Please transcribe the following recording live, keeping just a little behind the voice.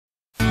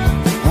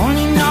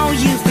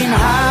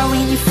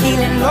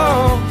feeling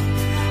low.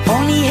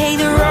 Only hate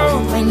the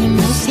road when you're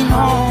missing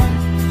home.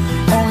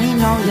 Only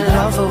know you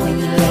love her when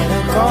you let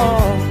her go.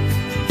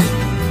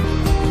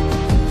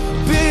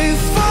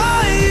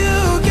 Before you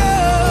go,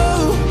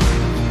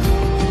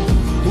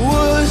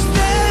 was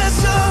there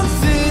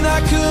something I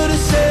could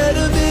have said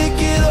to make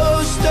it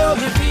all stop?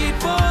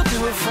 People do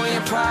it for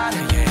your pride.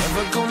 Are you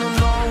ever gonna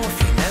know if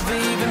you never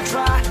even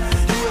try?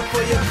 Do it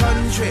for your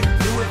country,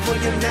 do it for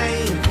your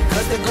name,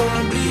 cause there's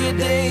gonna be a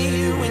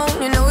day when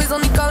you know he's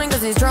only calling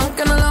cause he's drunk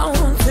and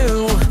alone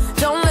too.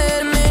 Don't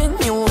let him in,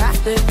 you have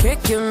to kick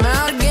him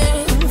out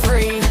again.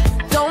 Free,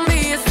 don't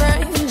be a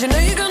strange, you know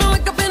you're gonna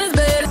wake up in his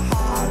bed.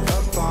 hard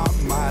up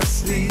on my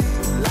sleeve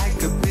like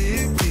a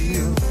big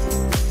deal.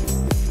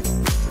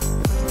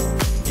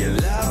 Your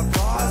love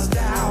pours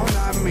down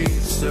on me,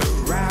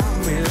 surround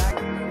me like,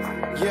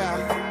 yeah.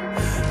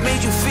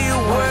 Made you feel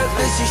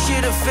worthless, you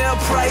should have felt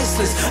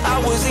priceless. I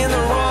was in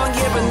the wrong,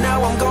 yeah, but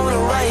now I'm gonna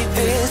write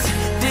this.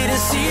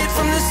 Didn't see it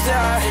from the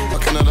start.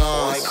 Looking at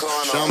us,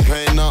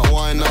 champagne, not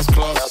wine, that's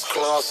class. That's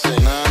classy.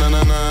 Nah, nah,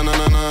 nah, nah,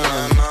 nah,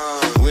 nah,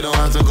 nah. We don't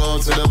have to go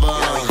to the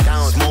bar.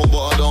 Smoke,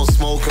 but I don't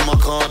smoke in my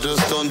car,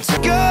 just done to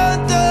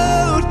Got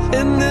out,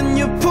 and then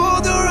you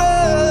pulled the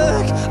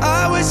rug.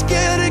 I was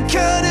getting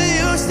kinda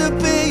used to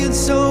being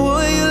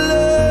someone you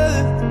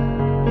loved,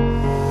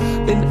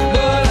 and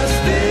but I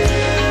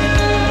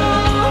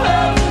still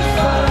haven't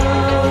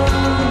found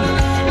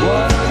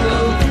what I'm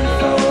looking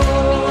for.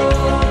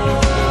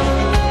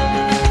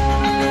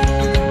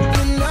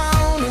 And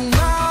on,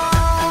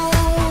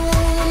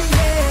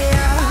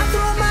 yeah. I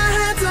throw my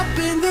hands up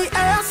in the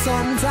air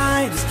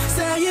sometimes,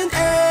 saying,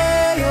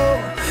 hey, yo,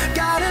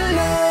 gotta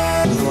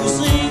let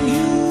losing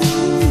you,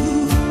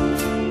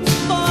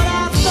 but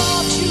I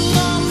thought you'd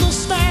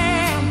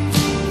understand.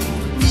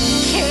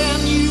 Can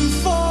you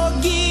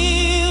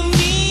forgive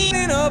me?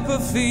 up a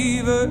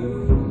fever.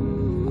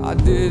 I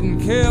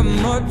didn't care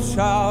much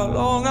how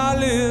long I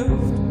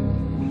lived,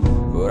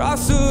 but I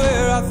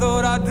swear I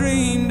thought I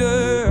dreamed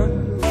her.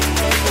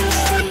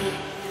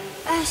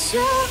 I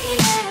show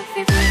you